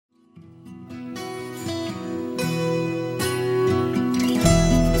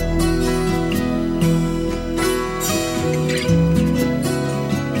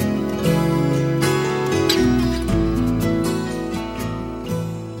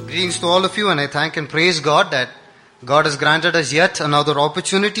Greetings to all of you, and I thank and praise God that God has granted us yet another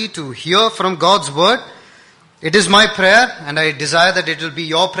opportunity to hear from God's word. It is my prayer, and I desire that it will be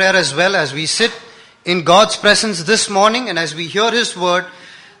your prayer as well, as we sit in God's presence this morning and as we hear His word,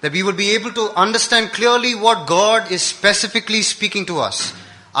 that we will be able to understand clearly what God is specifically speaking to us.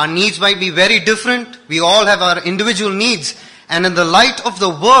 Our needs might be very different. We all have our individual needs, and in the light of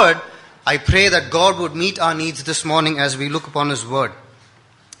the word, I pray that God would meet our needs this morning as we look upon His word.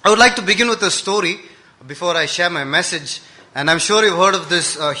 I would like to begin with a story before I share my message. And I'm sure you've heard of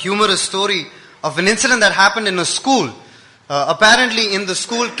this humorous story of an incident that happened in a school. Apparently in the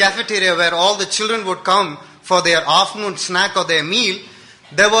school cafeteria where all the children would come for their afternoon snack or their meal,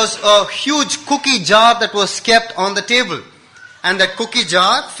 there was a huge cookie jar that was kept on the table. And that cookie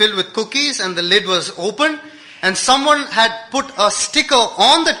jar filled with cookies, and the lid was open. And someone had put a sticker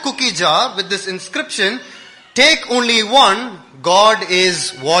on that cookie jar with this inscription, "Take only one, God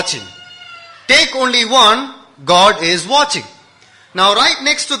is watching." Take only one, God is watching. Now right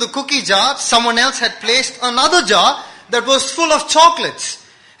next to the cookie jar, someone else had placed another jar that was full of chocolates.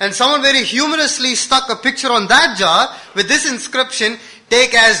 And someone very humorously stuck a picture on that jar with this inscription,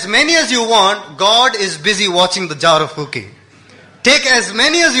 "Take as many as you want, God is busy watching the jar of cookie." Take as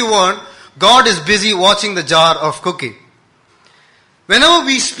many as you want, God is busy watching the jar of cookie. Whenever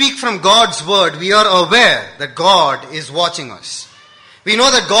we speak from God's word, we are aware that God is watching us. We know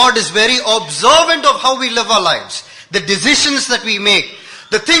that God is very observant of how we live our lives, the decisions that we make,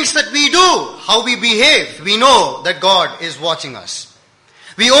 the things that we do, how we behave. We know that God is watching us.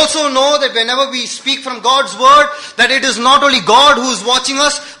 We also know that whenever we speak from God's word, that it is not only God who is watching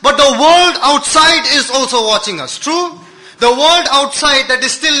us, but the world outside is also watching us. True? The world outside that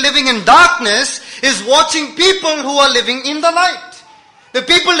is still living in darkness is watching people who are living in the light. The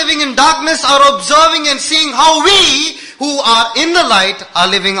people living in darkness are observing and seeing how we, who are in the light, are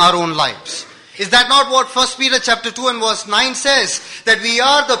living our own lives. Is that not what 1 Peter chapter 2 and verse 9 says? That we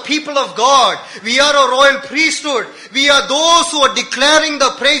are the people of God. We are a royal priesthood. We are those who are declaring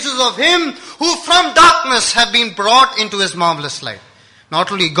the praises of Him who from darkness have been brought into His marvelous light. Not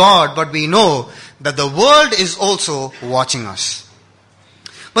only God, but we know that the world is also watching us.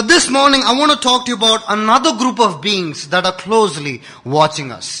 But this morning, I want to talk to you about another group of beings that are closely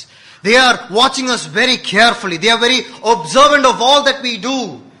watching us. They are watching us very carefully. They are very observant of all that we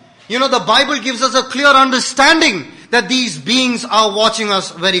do. You know, the Bible gives us a clear understanding that these beings are watching us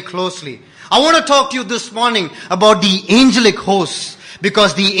very closely. I want to talk to you this morning about the angelic hosts,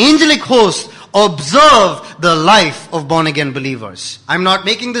 because the angelic hosts observe the life of born-again believers. I'm not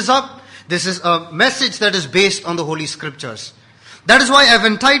making this up. This is a message that is based on the Holy Scriptures. That is why I've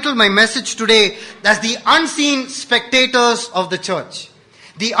entitled my message today as the unseen spectators of the church.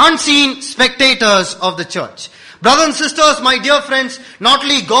 The unseen spectators of the church. Brothers and sisters, my dear friends, not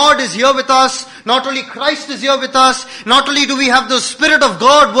only God is here with us, not only Christ is here with us, not only do we have the Spirit of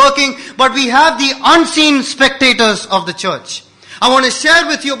God working, but we have the unseen spectators of the church. I want to share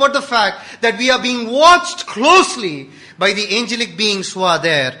with you about the fact that we are being watched closely by the angelic beings who are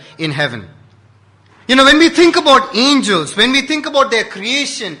there in heaven. You know, when we think about angels, when we think about their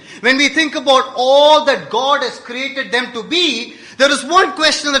creation, when we think about all that God has created them to be, there is one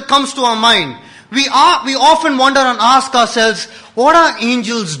question that comes to our mind. We often wonder and ask ourselves, what are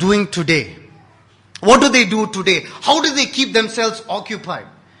angels doing today? What do they do today? How do they keep themselves occupied?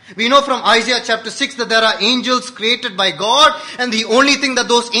 We know from Isaiah chapter 6 that there are angels created by God, and the only thing that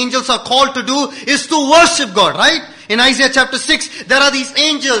those angels are called to do is to worship God, right? In Isaiah chapter 6, there are these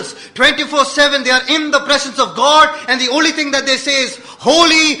angels, 24/7, they are in the presence of God, and the only thing that they say is,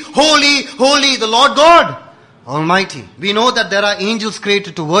 "Holy, holy, holy, the Lord God Almighty." We know that there are angels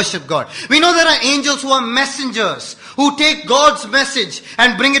created to worship God. We know there are angels who are messengers, who take God's message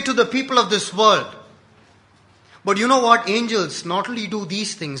and bring it to the people of this world. But you know what? Angels not only do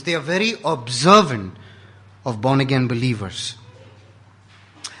these things, they are very observant of born-again believers.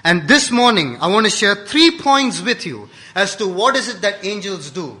 And this morning, I want to share 3 points with you as to what is it that angels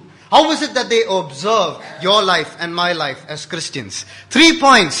do. How is it that they observe your life and my life as Christians? 3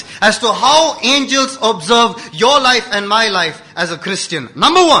 points as to how angels observe your life and my life as a Christian.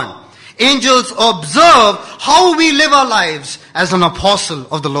 Number 1, angels observe how we live our lives as an apostle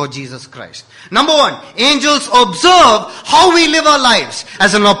of the Lord Jesus Christ. Number 1, angels observe how we live our lives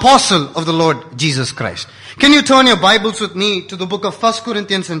as an apostle of the Lord Jesus Christ. Can you turn your Bibles with me to the book of 1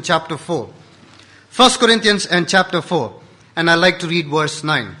 Corinthians and chapter 4. 1 Corinthians and chapter 4. And I'd like to read verse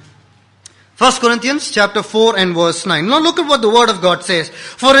 9. 1 Corinthians chapter 4 and verse 9. Now look at what the word of God says.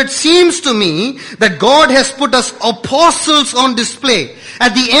 For it seems to me that God has put us apostles on display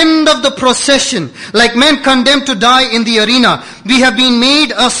at the end of the procession, like men condemned to die in the arena. We have been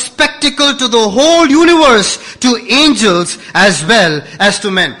made a spectacle to the whole universe, to angels as well as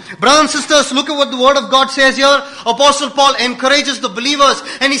to men. Brothers and sisters, look at what the word of God says here. Apostle Paul encourages the believers,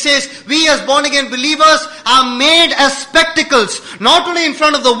 and he says, we as born again believers are made as spectacles, not only in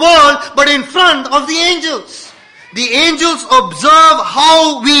front of the world, but in front of the angels. The angels observe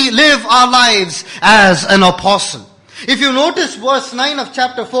how we live our lives as an apostle. If you notice verse 9 of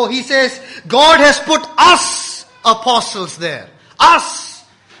chapter 4, he says, God has put us apostles there. Us.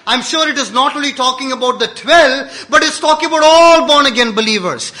 I'm sure it is not only talking about the 12, but it's talking about all born again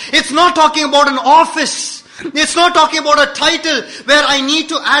believers. It's not talking about an office. It's not talking about a title where I need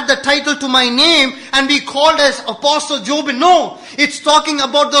to add the title to my name and be called as Apostle Jobin. No, it's talking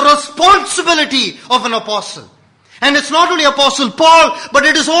about the responsibility of an apostle. And it's not only Apostle Paul, but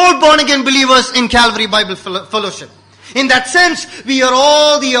it is all born again believers in Calvary Bible Fellowship. In that sense, we are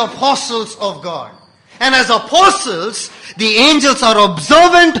all the apostles of God. And as apostles, the angels are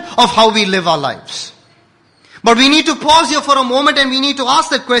observant of how we live our lives. But we need to pause here for a moment and we need to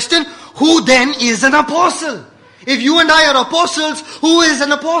ask that question, who then is an apostle? If you and I are apostles, who is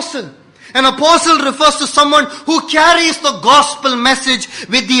an apostle? An apostle refers to someone who carries the gospel message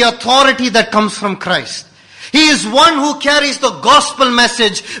with the authority that comes from Christ. He is one who carries the gospel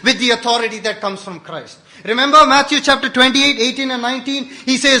message with the authority that comes from Christ. Remember Matthew chapter 28, 18 and 19?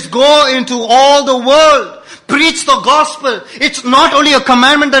 He says, go into all the world. Preach the gospel. It's not only a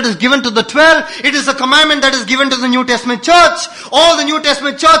commandment that is given to the 12, it is a commandment that is given to the New Testament church. All the New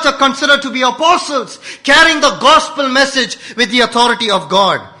Testament church are considered to be apostles, carrying the gospel message with the authority of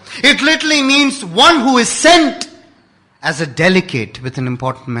God. It literally means one who is sent as a delegate with an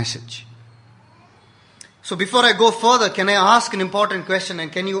important message. So before I go further, can I ask an important question,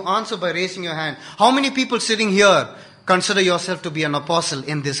 and can you answer by raising your hand? How many people sitting here consider yourself to be an apostle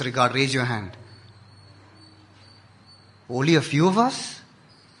in this regard? Raise your hand. Only a few of us?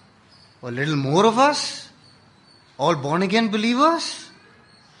 Or a little more of us? All born again believers?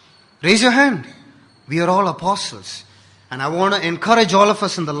 Raise your hand. We are all apostles. And I want to encourage all of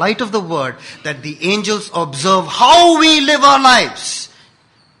us in the light of the word that the angels observe how we live our lives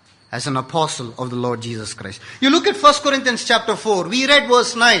as an apostle of the Lord Jesus Christ. You look at 1 Corinthians chapter 4. We read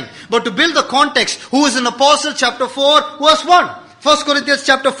verse 9. But to build the context, who is an apostle? Chapter 4, verse 1. 1 Corinthians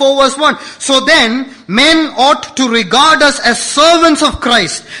chapter 4, verse 1. So then, men ought to regard us as servants of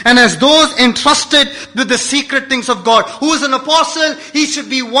Christ and as those entrusted with the secret things of God. Who is an apostle? He should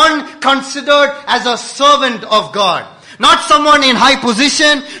be one considered as a servant of God. Not someone in high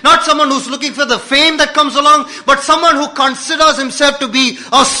position, not someone who's looking for the fame that comes along, but someone who considers himself to be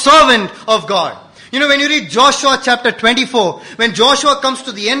a servant of God. You know, when you read Joshua chapter 24, when Joshua comes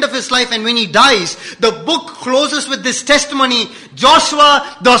to the end of his life and when he dies, the book closes with this testimony,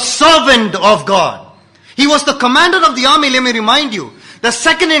 Joshua, the servant of God. He was the commander of the army, let me remind you. The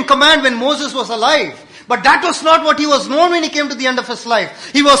second in command when Moses was alive. But that was not what he was known when he came to the end of his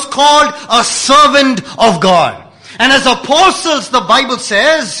life. He was called a servant of God. And as apostles, the Bible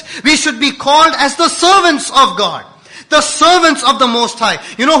says, we should be called as the servants of God. The servants of the Most High.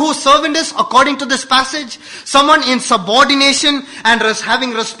 You know who servant is according to this passage? Someone in subordination and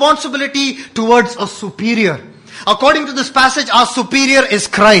having responsibility towards a superior. According to this passage, our superior is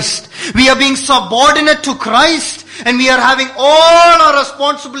Christ. We are being subordinate to Christ and we are having all our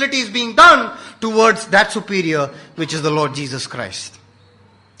responsibilities being done towards that superior, which is the Lord Jesus Christ.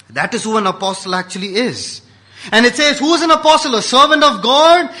 That is who an apostle actually is. And it says, who is an apostle? A servant of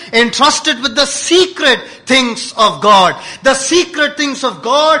God, entrusted with the secret things of God. The secret things of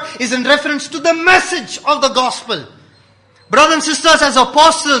God is in reference to the message of the gospel. Brothers and sisters, as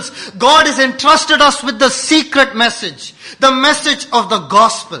apostles, God has entrusted us with the secret message. The message of the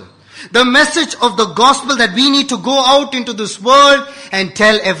gospel. The message of the gospel that we need to go out into this world and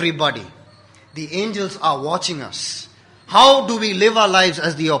tell everybody. The angels are watching us. How do we live our lives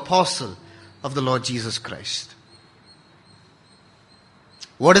as the apostle of the Lord Jesus Christ?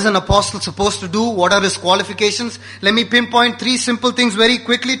 What is an apostle supposed to do? What are his qualifications? Let me pinpoint 3 simple things very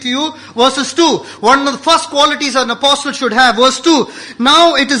quickly to you. Verses 2. One of the first qualities an apostle should have. Verse 2.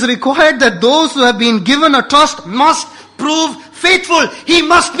 Now it is required that those who have been given a trust must prove faithful. He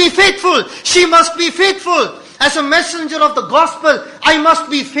must be faithful. She must be faithful. As a messenger of the gospel, I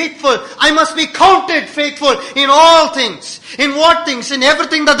must be faithful. I must be counted faithful in all things. In what things? In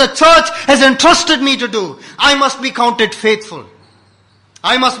everything that the church has entrusted me to do. I must be counted faithful.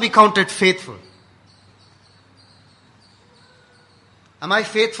 I must be counted faithful. Am I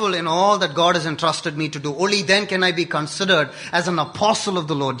faithful in all that God has entrusted me to do? Only then can I be considered as an apostle of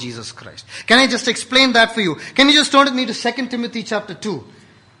the Lord Jesus Christ. Can I just explain that for you? Can you just turn with me to 2 Timothy chapter 2?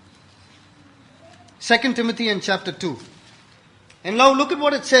 2 Timothy and chapter 2. And now look at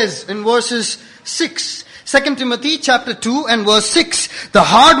what it says in verses 6. 2 Timothy chapter 2 and verse 6. The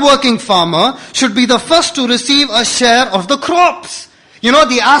hard-working farmer should be the first to receive a share of the crops. You know,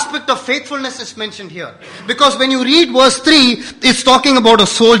 the aspect of faithfulness is mentioned here. Because when you read verse 3, it's talking about a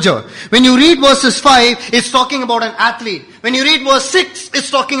soldier. When you read verses 5, it's talking about an athlete. When you read verse 6,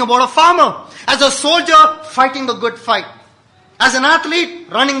 it's talking about a farmer. As a soldier, fighting the good fight. As an athlete,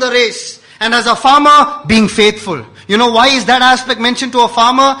 running the race. And as a farmer, being faithful. You know why is that aspect mentioned to a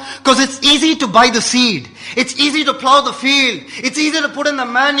farmer? Because it's easy to buy the seed. It's easy to plow the field. It's easy to put in the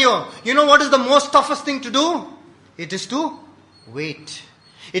manure. You know what is the most toughest thing to do? It is to wait.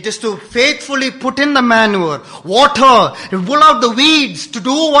 It is to faithfully put in the manure, water, pull out the weeds, to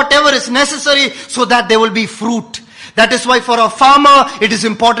do whatever is necessary so that there will be fruit. That is why for a farmer, it is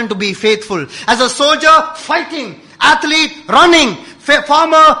important to be faithful. As a soldier, fighting. Athlete, running.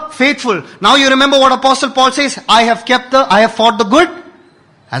 Farmer, faithful. Now you remember what Apostle Paul says, I have fought the good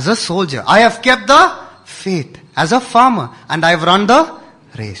as a soldier. I have kept the faith as a farmer. And I have run the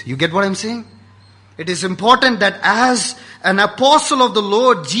race. You get what I'm saying? It is important that as an apostle of the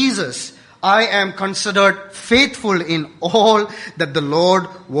Lord Jesus, I am considered faithful in all that the Lord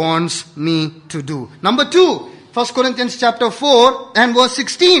wants me to do. Number 2. 1 Corinthians chapter 4 and verse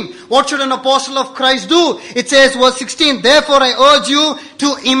 16. What should an apostle of Christ do? It says verse 16, therefore I urge you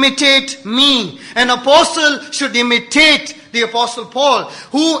to imitate me. An apostle should imitate the apostle Paul,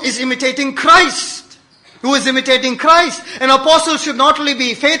 who is imitating Christ. Who is imitating Christ. An apostle should not only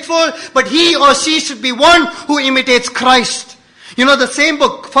be faithful, but he or she should be one who imitates Christ. You know the same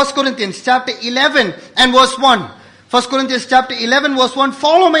book, 1 Corinthians chapter 11 and verse 1. 1 Corinthians chapter 11 verse 1,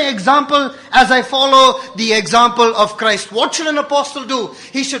 follow my example as I follow the example of Christ. What should an apostle do?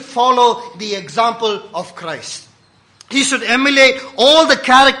 He should follow the example of Christ. He should emulate all the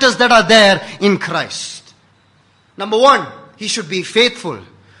characters that are there in Christ. Number 1, he should be faithful.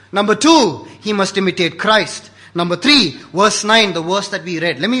 Number 2, he must imitate Christ. Number 3, verse 9, the verse that we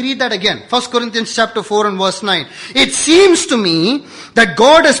read. Let me read that again. 1 Corinthians chapter 4 and verse 9. It seems to me that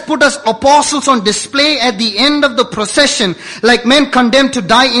God has put us apostles on display at the end of the procession, like men condemned to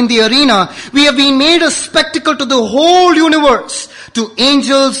die in the arena. We have been made a spectacle to the whole universe, to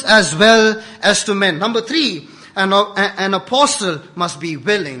angels as well as to men. Number 3, an apostle must be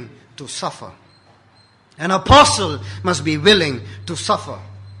willing to suffer. An apostle must be willing to suffer.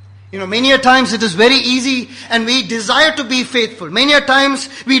 You know, many a times it is very easy and we desire to be faithful. Many a times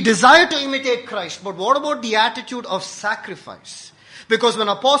we desire to imitate Christ. But what about the attitude of sacrifice? Because when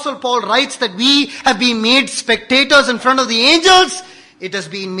Apostle Paul writes that we have been made spectators in front of the angels, it has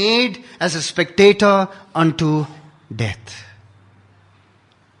been made as a spectator unto death.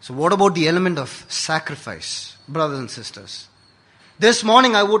 So what about the element of sacrifice, brothers and sisters? This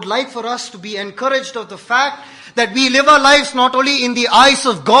morning I would like for us to be encouraged of the fact that we live our lives not only in the eyes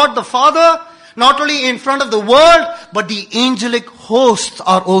of God the Father, not only in front of the world, but the angelic hosts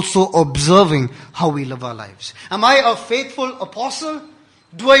are also observing how we live our lives. Am I a faithful apostle?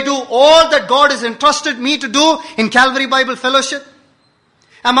 Do I do all that God has entrusted me to do in Calvary Bible Fellowship?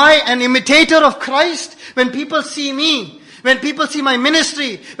 Am I an imitator of Christ? When people see me, when people see my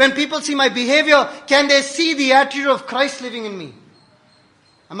ministry, when people see my behavior, can they see the attitude of Christ living in me?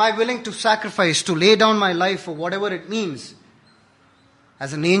 Am I willing to sacrifice, to lay down my life for whatever it means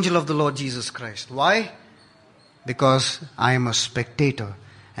as an angel of the Lord Jesus Christ? Why? Because I am a spectator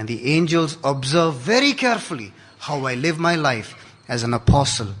and the angels observe very carefully how I live my life as an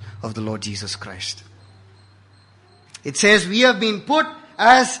apostle of the Lord Jesus Christ. It says we have been put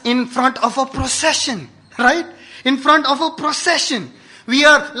as in front of a procession, right? In front of a procession. We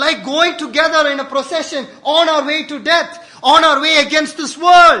are like going together in a procession on our way to death. On our way against this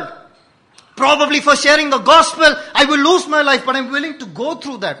world. Probably for sharing the gospel, I will lose my life, but I'm willing to go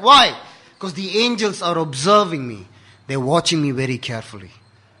through that. Why? Because the angels are observing me. They're watching me very carefully.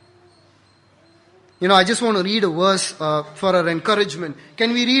 You know, I just want to read a verse for our encouragement.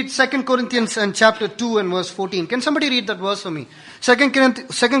 Can we read 2 Corinthians and chapter 2 and verse 14? Can somebody read that verse for me? 2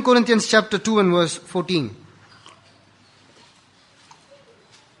 Corinthians chapter 2 and verse 14.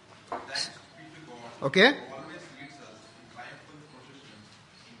 Okay?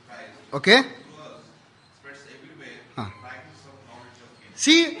 Okay?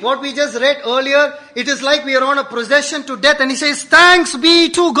 See what we just read earlier? It is like we are on a procession to death, and he says, thanks be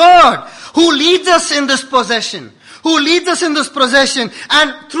to God who leads us in this procession. Who leads us in this procession.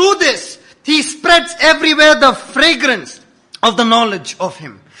 And through this, he spreads everywhere the fragrance of the knowledge of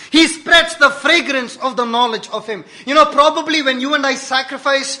Him. He spreads the fragrance of the knowledge of Him. You know, probably when you and I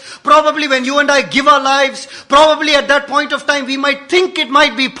sacrifice, probably when you and I give our lives, probably at that point of time we might think it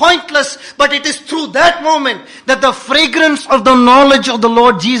might be pointless, but it is through that moment that the fragrance of the knowledge of the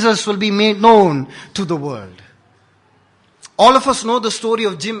Lord Jesus will be made known to the world. All of us know the story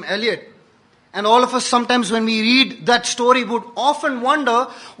of Jim Elliot. And all of us sometimes when we read that story would often wonder,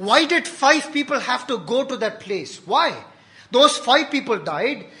 why did 5 people have to go to that place? Why? Those 5 people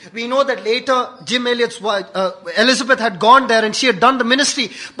died. We know that later Jim Elliot's wife, Elizabeth had gone there and she had done the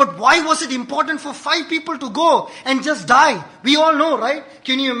ministry. But why was it important for 5 people to go and just die? We all know, right?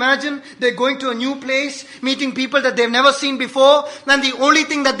 Can you imagine? They're going to a new place, meeting people that they've never seen before. And the only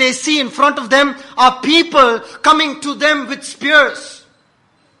thing that they see in front of them are people coming to them with spears.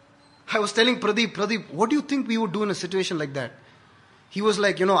 I was telling Pradeep, what do you think we would do in a situation like that? He was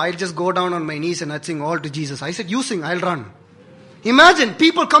like, I'll just go down on my knees and I'd sing all to Jesus. I said, you sing, I'll run. Imagine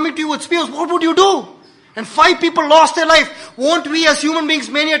people coming to you with spears. What would you do? And 5 people lost their life. Won't we as human beings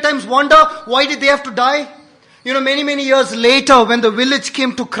many a times wonder, why did they have to die? Many years later when the village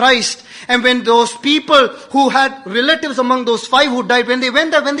came to Christ and when those people who had relatives among those 5 who died, when they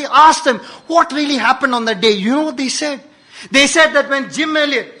went there, when they asked them what really happened on that day, you know what they said? They said that when Jim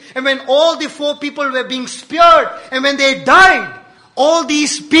Elliot and when all the 4 people were being speared and when they died, all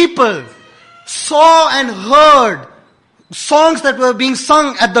these people saw and heard songs that were being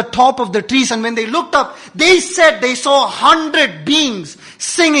sung at the top of the trees, and when they looked up, they said they saw 100 beings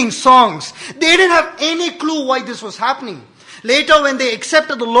singing songs. They didn't have any clue why this was happening. Later, when they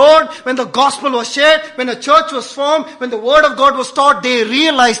accepted the Lord, when the gospel was shared, when a church was formed, when the word of God was taught, they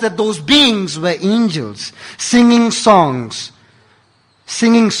realized that those beings were angels singing songs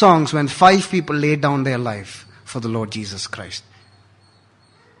when 5 people laid down their life for the Lord Jesus Christ.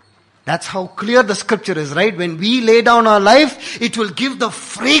 That's how clear the scripture is, right? When we lay down our life, it will give the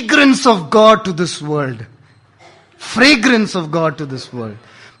fragrance of God to this world. Fragrance of God to this world.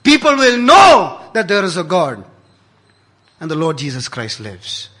 People will know that there is a God and the Lord Jesus Christ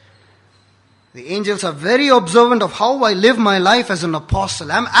lives. The angels are very observant of how I live my life as an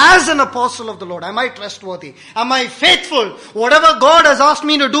apostle. As an apostle of the Lord. Am I trustworthy? Am I faithful? Whatever God has asked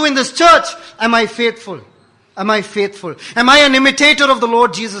me to do in this church, am I faithful? Am I faithful? Am I an imitator of the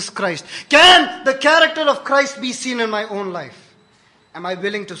Lord Jesus Christ? Can the character of Christ be seen in my own life? Am I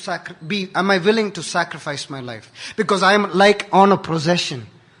willing to sacrifice my life? Because I am like on a procession.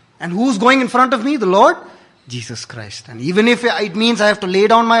 And who's going in front of me? The Lord Jesus Christ. And even if it means I have to lay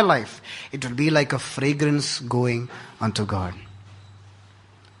down my life, it will be like a fragrance going unto God.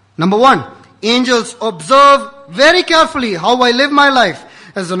 Number 1, angels observe very carefully how I live my life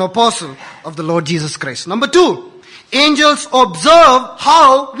as an apostle of the Lord Jesus Christ. Number 2, angels observe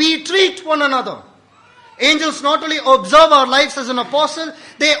how we treat one another. Angels not only observe our lives as an apostle,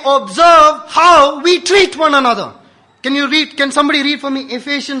 they observe how we treat one another. Can somebody read for me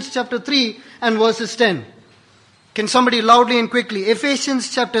Ephesians chapter 3 and verses 10? Can somebody loudly and quickly?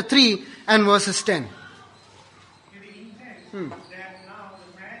 Ephesians chapter 3 and verses 10.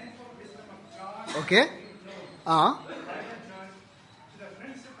 Okay.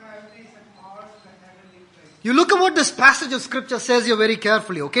 You look at what this passage of scripture says here very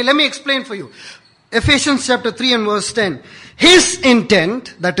carefully. Okay, let me explain for you. Ephesians chapter 3 and verse 10. His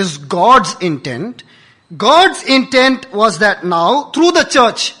intent, that is God's intent was that now, through the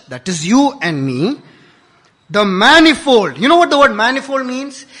church, that is you and me, the manifold. You know what the word manifold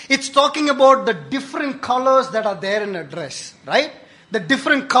means? It's talking about the different colors that are there in a dress, right? The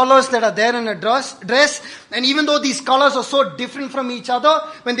different colors that are there in a dress. And even though these colors are so different from each other,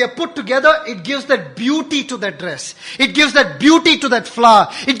 when they are put together, it gives that beauty to that dress. It gives that beauty to that flower.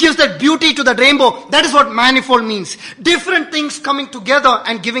 It gives that beauty to that rainbow. That is what manifold means. Different things coming together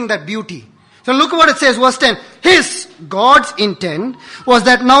and giving that beauty. So look at what it says, verse 10. God's intent was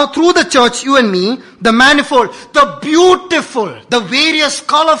that now through the church, you and me, the manifold, the beautiful, the various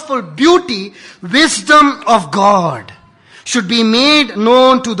colorful beauty, wisdom of God should be made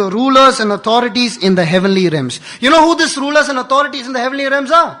known to the rulers and authorities in the heavenly realms. You know who these rulers and authorities in the heavenly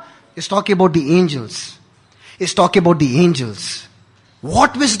realms are? It's talking about the angels. It's talking about the angels.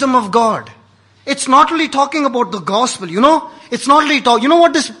 What wisdom of God? It's not really talking about the gospel, you know. It's not really talking. You know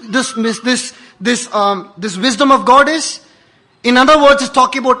what this wisdom of God is? In other words, it's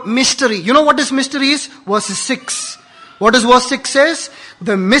talking about mystery. You know what this mystery is? Verse 6. What does verse 6 says?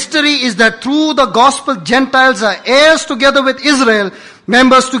 The mystery is that through the gospel, Gentiles are heirs together with Israel,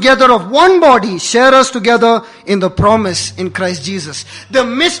 members together of one body, sharers together in the promise in Christ Jesus. The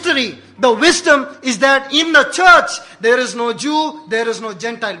mystery, the wisdom is that in the church, there is no Jew, there is no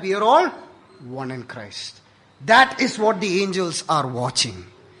Gentile. We are all one in Christ. That is what the angels are watching.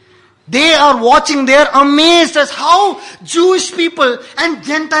 They are watching, they are amazed as how Jewish people and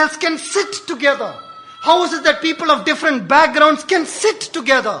Gentiles can sit together. How is it that people of different backgrounds can sit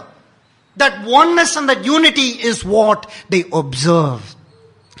together? That oneness and that unity is what they observe.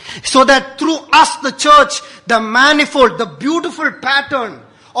 So that through us, the church, the manifold, the beautiful pattern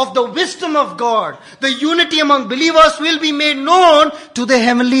of the wisdom of God, the unity among believers will be made known to the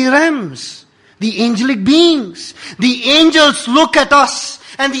heavenly realms, the angelic beings. The angels look at us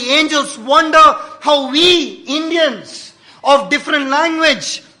and the angels wonder how we, Indians of different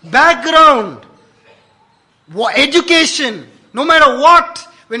language, background, education, no matter what,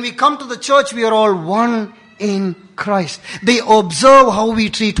 when we come to the church, we are all one in Christ. They observe how we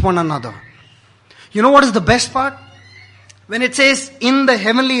treat one another. You know what is the best part? When it says in the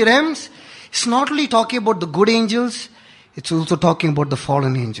heavenly realms, it's not only talking about the good angels, it's also talking about the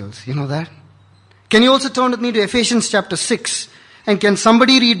fallen angels. You know that? Can you also turn with me to Ephesians chapter 6? And can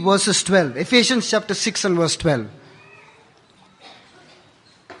somebody read verses 12? Ephesians chapter 6 and verse 12.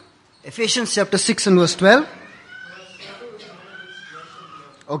 Ephesians chapter 6 and verse 12.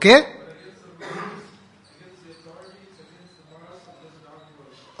 Okay?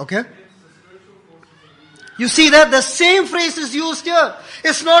 Okay? You see that the same phrase is used here.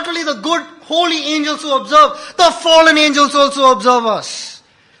 It's not only the good, holy angels who observe, the fallen angels also observe us.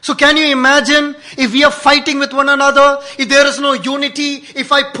 So can you imagine if we are fighting with one another, if there is no unity,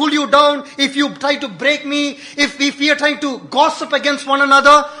 if I pull you down, if you try to break me, if we are trying to gossip against one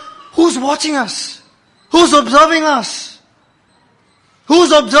another, who's watching us? Who's observing us?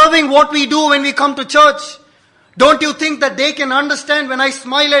 Who's observing what we do when we come to church? Don't you think that they can understand when I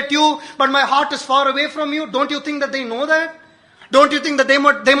smile at you, but my heart is far away from you? Don't you think that they know that? Don't you think that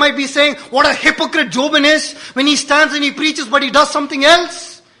they might be saying, what a hypocrite Jobin is when he stands and he preaches but he does something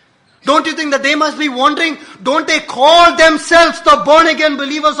else? Don't you think that they must be wondering, don't they call themselves the born again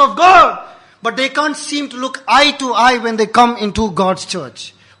believers of God? But they can't seem to look eye to eye when they come into God's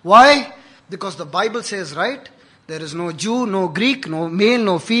church. Why? Because the Bible says, right? There is no Jew, no Greek, no male,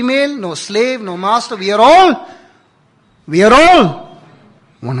 no female, no slave, no master. We are all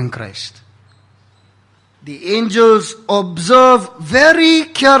one in Christ. The angels observe very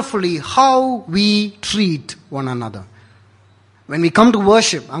carefully how we treat one another. When we come to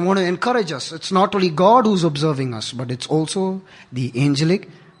worship, I want to encourage us. It's not only God who's observing us, but it's also the angelic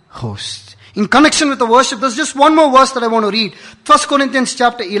host. In connection with the worship, there's just one more verse that I want to read. 1 Corinthians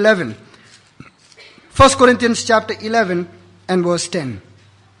chapter 11. 1 Corinthians chapter 11 and verse 10.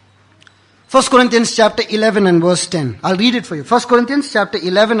 1 Corinthians chapter 11 and verse 10. I'll read it for you. 1 Corinthians chapter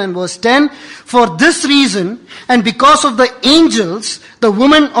 11 and verse 10. For this reason, and because of the angels, the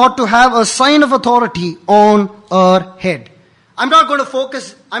woman ought to have a sign of authority on her head. I'm not going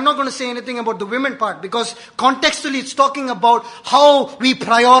to say anything about the women part, because contextually it's talking about how we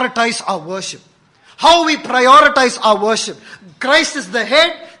prioritize our worship. How we prioritize our worship. Christ is the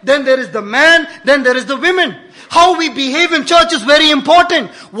head, then there is the man, then there is the women. How we behave in church is very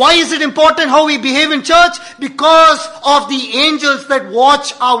important. Why is it important how we behave in church? Because of the angels that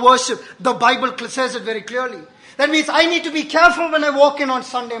watch our worship. The Bible says it very clearly. That means I need to be careful when I walk in on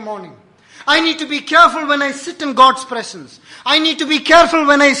Sunday morning. I need to be careful when I sit in God's presence. I need to be careful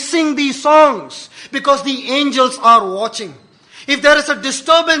when I sing these songs, because the angels are watching. If there is a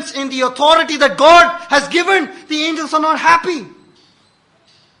disturbance in the authority that God has given, the angels are not happy.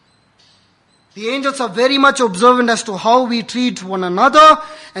 The angels are very much observant as to how we treat one another,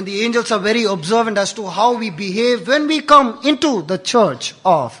 and the angels are very observant as to how we behave when we come into the church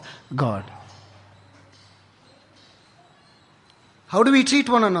of God. How do we treat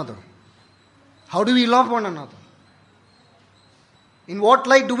one another? How do we love one another? In what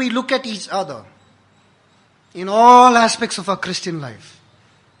light do we look at each other? In all aspects of our Christian life.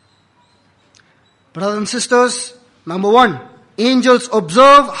 Brothers and sisters, number one, angels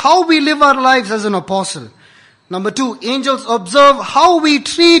observe how we live our lives as an apostle. Number two, angels observe how we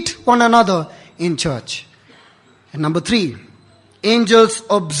treat one another in church. And number three, angels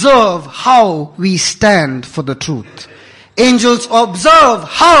observe how we stand for the truth. Angels observe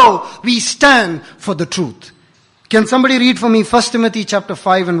how we stand for the truth. Can somebody read for me 1 Timothy chapter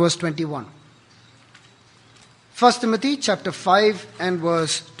 5 and verse 21? 1 Timothy chapter 5 and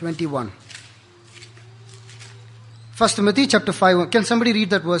verse 21. 1 Timothy chapter 5. Can somebody read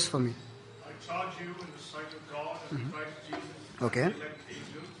that verse for me? I charge you in the sight of God and Christ Jesus, Okay. elect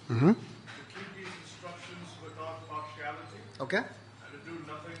angels, to keep these instructions without partiality, Okay. and to do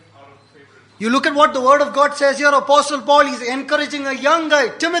nothing out of You look at what the Word of God says here. Apostle Paul is encouraging a young guy,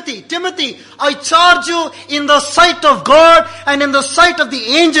 Timothy, I charge you in the sight of God and in the sight of the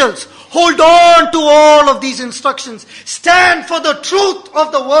angels. Hold on to all of these instructions. Stand for the truth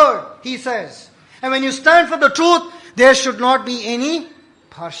of the Word, he says. And when you stand for the truth, there should not be any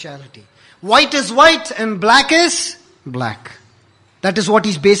partiality. White is white and black is black. That is what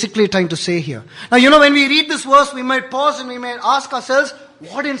he's basically trying to say here. Now, when we read this verse, we might pause and we might ask ourselves,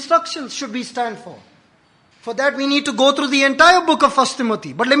 what instructions should we stand for? For that, we need to go through the entire book of 1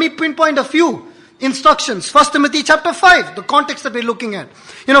 Timothy. But let me pinpoint a few instructions. 1 Timothy chapter 5, the context that we're looking at.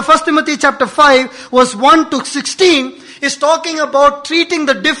 1 Timothy chapter 5, verse 1 to 16, is talking about treating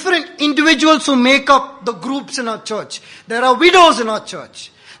the different individuals who make up the groups in our church. There are widows in our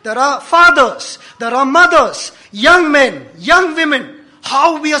church. There are fathers. There are mothers. Young men. Young women.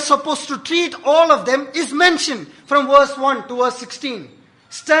 How we are supposed to treat all of them is mentioned from verse 1 to verse 16.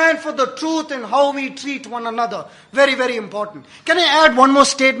 Stand for the truth in how we treat one another. Very, very important. Can I add one more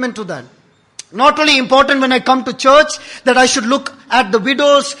statement to that? Not only important when I come to church that I should look at the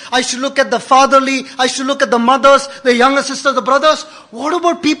widows, I should look at the fatherly, I should look at the mothers, the younger sisters, the brothers. What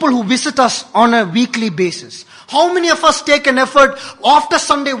about people who visit us on a weekly basis? How many of us take an effort after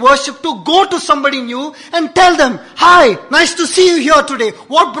Sunday worship to go to somebody new and tell them, hi, nice to see you here today.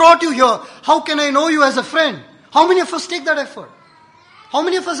 What brought you here? How can I know you as a friend? How many of us take that effort? How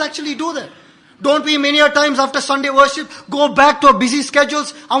many of us actually do that? Don't we many a times after Sunday worship go back to our busy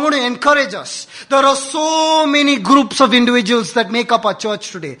schedules? I want to encourage us. There are so many groups of individuals that make up our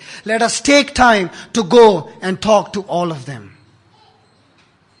church today. Let us take time to go and talk to all of them.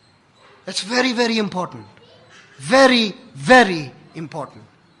 That's very, very important. Very, very important.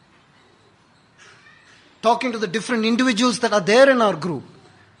 Talking to the different individuals that are there in our group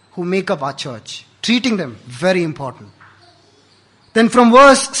who make up our church. Treating them, very important. Then from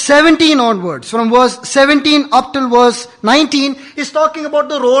verse 17 onwards, from verse 17 up till verse 19, is talking about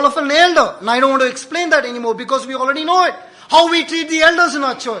the role of an elder. And I don't want to explain that anymore because we already know it. How we treat the elders in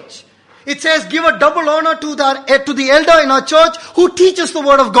our church. It says, give a double honor to the elder in our church who teaches the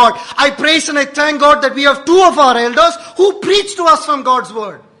word of God. I praise and I thank God that we have two of our elders who preach to us from God's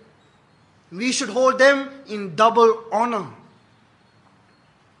word. We should hold them in double honor.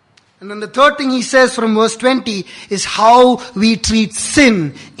 And then the third thing he says from verse 20 is how we treat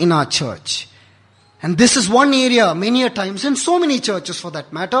sin in our church. And this is one area many a times, in so many churches for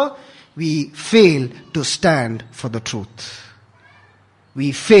that matter, we fail to stand for the truth.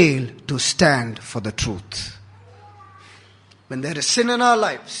 We fail to stand for the truth. When there is sin in our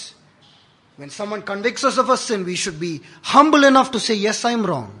lives, when someone convicts us of a sin, we should be humble enough to say, yes, I'm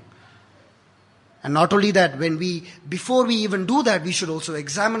wrong. And not only that, before we even do that, we should also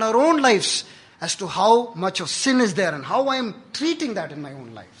examine our own lives as to how much of sin is there and how I am treating that in my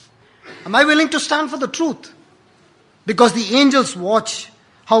own life. Am I willing to stand for the truth? Because the angels watch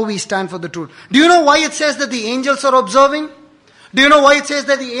how we stand for the truth. Do you know why it says that the angels are observing? Do you know why it says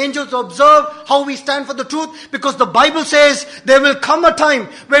that the angels observe how we stand for the truth? Because the Bible says there will come a time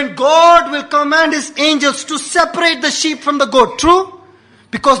when God will command His angels to separate the sheep from the goat. True?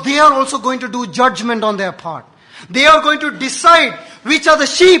 Because they are also going to do judgment on their part. They are going to decide which are the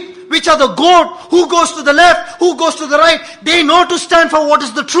sheep, which are the goat, who goes to the left, who goes to the right. They know to stand for what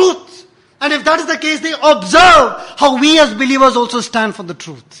is the truth. And if that is the case, they observe how we as believers also stand for the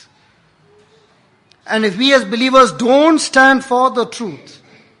truth. And if we as believers don't stand for the truth,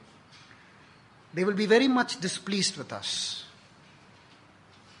 they will be very much displeased with us.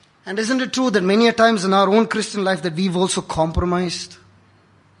 And isn't it true that many a times in our own Christian life that we've also compromised?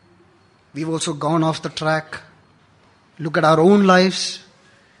 We've also gone off the track. Look at our own lives.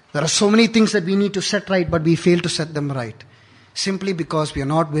 There are so many things that we need to set right, but we fail to set them right. Simply because we are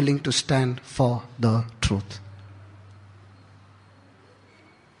not willing to stand for the truth.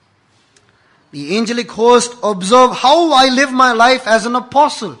 The angelic host observe how I live my life as an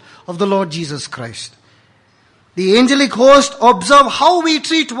apostle of the Lord Jesus Christ. The angelic host observe how we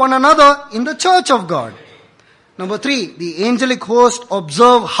treat one another in the church of God. Number 3, the angelic host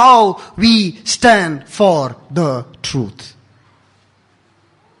observe how we stand for the truth.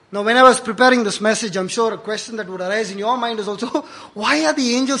 Now, when I was preparing this message, I'm sure a question that would arise in your mind is also, why are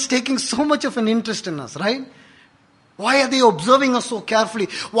the angels taking so much of an interest in us, right? Why are they observing us so carefully?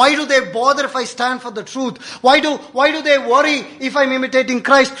 Why do they bother if I stand for the truth? Why do they worry if I'm imitating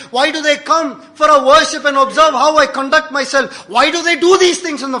Christ? Why do they come for a worship and observe how I conduct myself? Why do they do these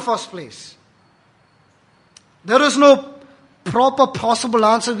things in the first place? There is no proper possible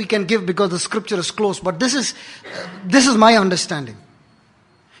answer we can give because the scripture is closed. But this is my understanding.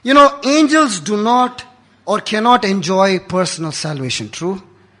 You know, angels do not or cannot enjoy personal salvation, true?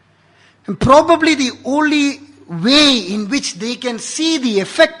 And probably the only way in which they can see the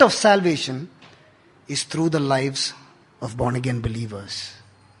effect of salvation is through the lives of born again believers.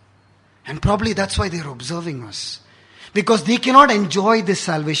 And probably that's why they're observing us. Because they cannot enjoy this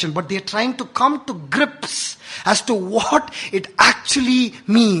salvation, but they're trying to come to grips as to what it actually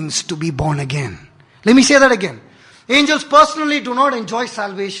means to be born again. Let me say that again. Angels personally do not enjoy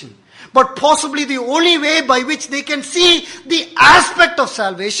salvation. But possibly the only way by which they can see the aspect of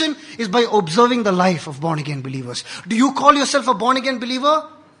salvation is by observing the life of born again believers. Do you call yourself a born again believer?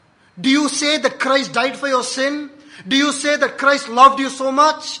 Do you say that Christ died for your sin? Do you say that Christ loved you so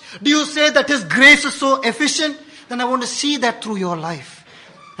much? Do you say that His grace is so efficient? Then I want to see that through your life.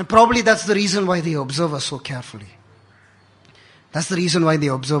 And probably that's the reason why they observe us so carefully. That's the reason why they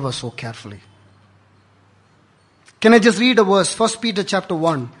observe us so carefully. Can I just read a verse? 1 Peter chapter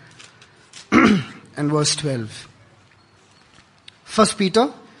 1 and verse 12. 1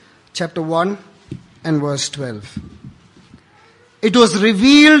 Peter chapter 1 and verse 12. It was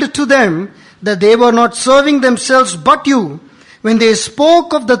revealed to them that they were not serving themselves but you, when they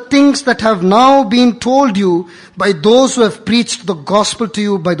spoke of the things that have now been told you by those who have preached the gospel to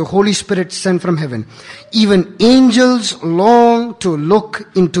you by the Holy Spirit sent from heaven. Even angels long to look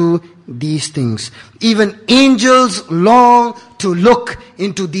into these things. Even angels long to look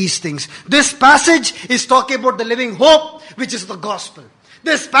into these things. This passage is talking about the living hope, which is the gospel.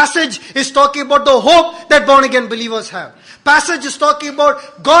 This passage is talking about the hope that born again believers have. Passage is talking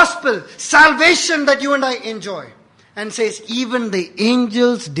about gospel, salvation that you and I enjoy. And says, even the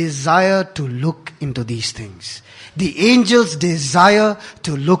angels desire to look into these things. The angels desire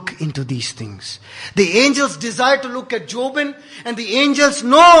to look into these things. The angels desire to look at Jobin, and the angels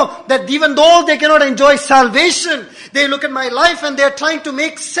know that even though they cannot enjoy salvation, they look at my life and they are trying to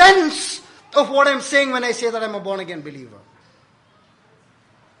make sense of what I'm saying when I say that I'm a born again believer.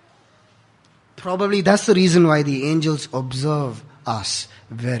 Probably that's the reason why the angels observe us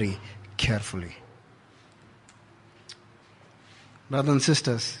very carefully. Brothers and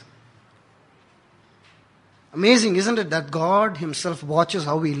sisters, amazing, isn't it, that God Himself watches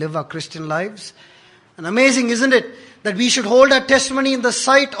how we live our Christian lives? And amazing, isn't it, that we should hold our testimony in the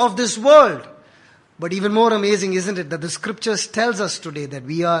sight of this world? But even more amazing, isn't it, that the Scriptures tells us today that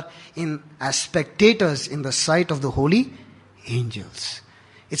we are as spectators in the sight of the holy angels.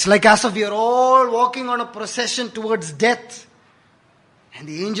 It's like as if we are all walking on a procession towards death. And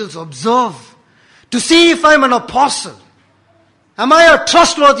the angels observe to see if I'm an apostle. Am I a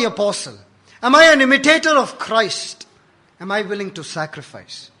trustworthy apostle? Am I an imitator of Christ? Am I willing to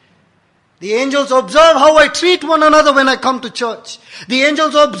sacrifice? The angels observe how I treat one another when I come to church. The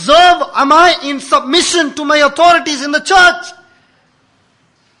angels observe, am I in submission to my authorities in the church?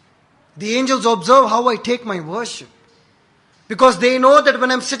 The angels observe how I take my worship. Because they know that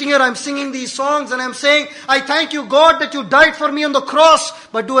when I'm sitting here, I'm singing these songs and I'm saying, I thank you, God, that you died for me on the cross.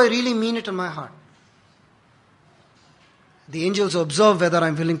 But do I really mean it in my heart? The angels observe whether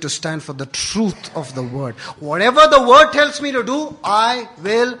I'm willing to stand for the truth of the word. Whatever the word tells me to do, I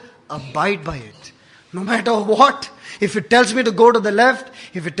will abide by it. No matter what. If it tells me to go to the left,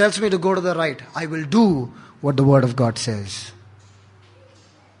 if it tells me to go to the right, I will do what the word of God says.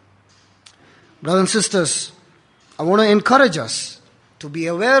 Brothers and sisters, I want to encourage us to be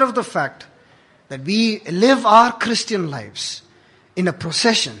aware of the fact that we live our Christian lives in a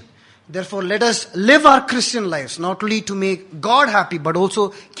procession. Therefore, let us live our Christian lives not only to make God happy, but also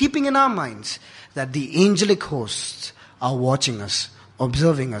keeping in our minds that the angelic hosts are watching us,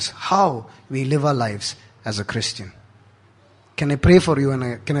 observing us, how we live our lives as a Christian. Can I pray for you,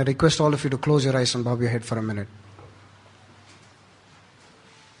 and can I request all of you to close your eyes and bow your head for a minute?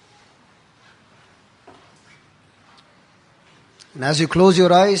 And as you close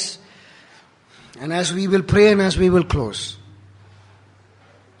your eyes, and as we will pray and as we will close,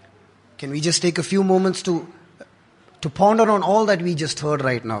 can we just take a few moments to ponder on all that we just heard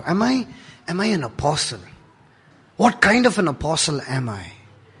right now? Am I an apostle? What kind of an apostle am I?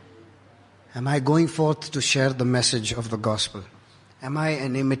 Am I going forth to share the message of the gospel? Am I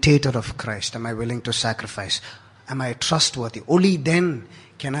an imitator of Christ? Am I willing to sacrifice? Am I trustworthy? Only then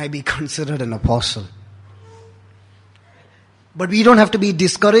can I be considered an apostle. But we don't have to be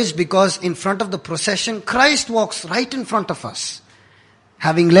discouraged, because in front of the procession, Christ walks right in front of us,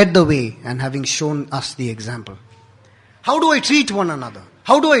 having led the way and having shown us the example. How do I treat one another?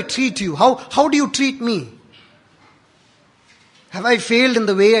 How do I treat you? How do you treat me? Have I failed in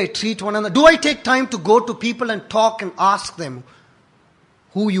the way I treat one another? Do I take time to go to people and talk and ask them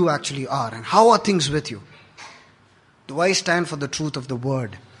who you actually are and how are things with you? Do I stand for the truth of the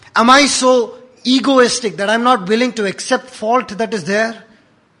word? Am I so egoistic that I'm not willing to accept fault that is there?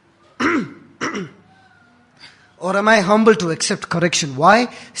 Or am I humble to accept correction? Why?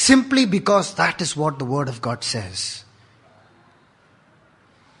 Simply because that is what the Word of God says.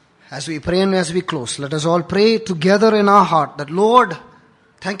 As we pray and as we close, let us all pray together in our heart that, Lord,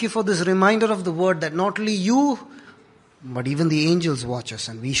 thank you for this reminder of the Word that not only you, but even the angels watch us,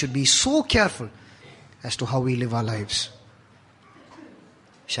 and we should be so careful as to how we live our lives.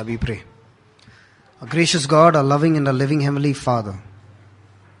 Shall we pray? Our gracious God, our loving and our living Heavenly Father,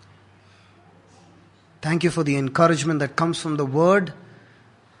 thank you for the encouragement that comes from the Word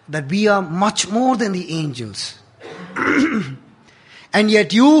that we are much more than the angels. And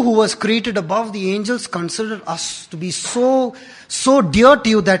yet you, who was created above the angels, considered us to be so dear to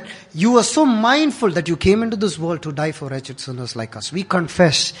you that you were so mindful that you came into this world to die for wretched sinners like us. We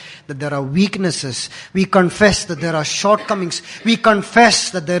confess that there are weaknesses. We confess that there are shortcomings. We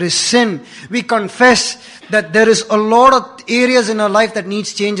confess that there is sin. We confess that there is a lot of areas in our life that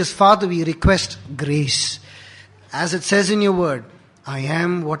needs changes. Father, we request grace. As it says in your word, I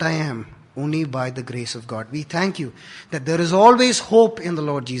am what I am only by the grace of God. We thank you that there is always hope in the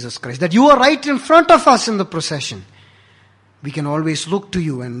Lord Jesus Christ, that you are right in front of us in the procession. We can always look to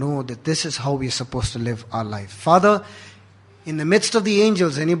you and know that this is how we are supposed to live our life. Father, in the midst of the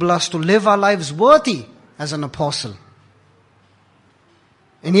angels, enable us to live our lives worthy as an apostle.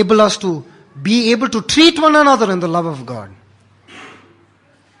 Enable us to be able to treat one another in the love of God.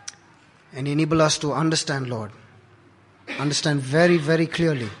 And enable us to understand, Lord, understand very, very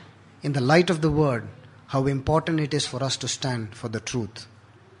clearly in the light of the word how important it is for us to stand for the truth.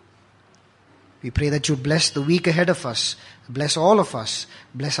 We pray that you bless the week ahead of us, bless all of us,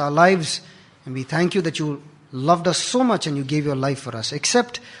 bless our lives, and we thank you that you loved us so much and you gave your life for us.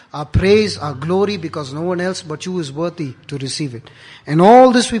 Accept our praise, our glory, because no one else but you is worthy to receive it. And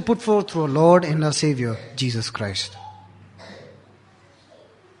all this we put forth through our Lord and our Savior, Jesus Christ.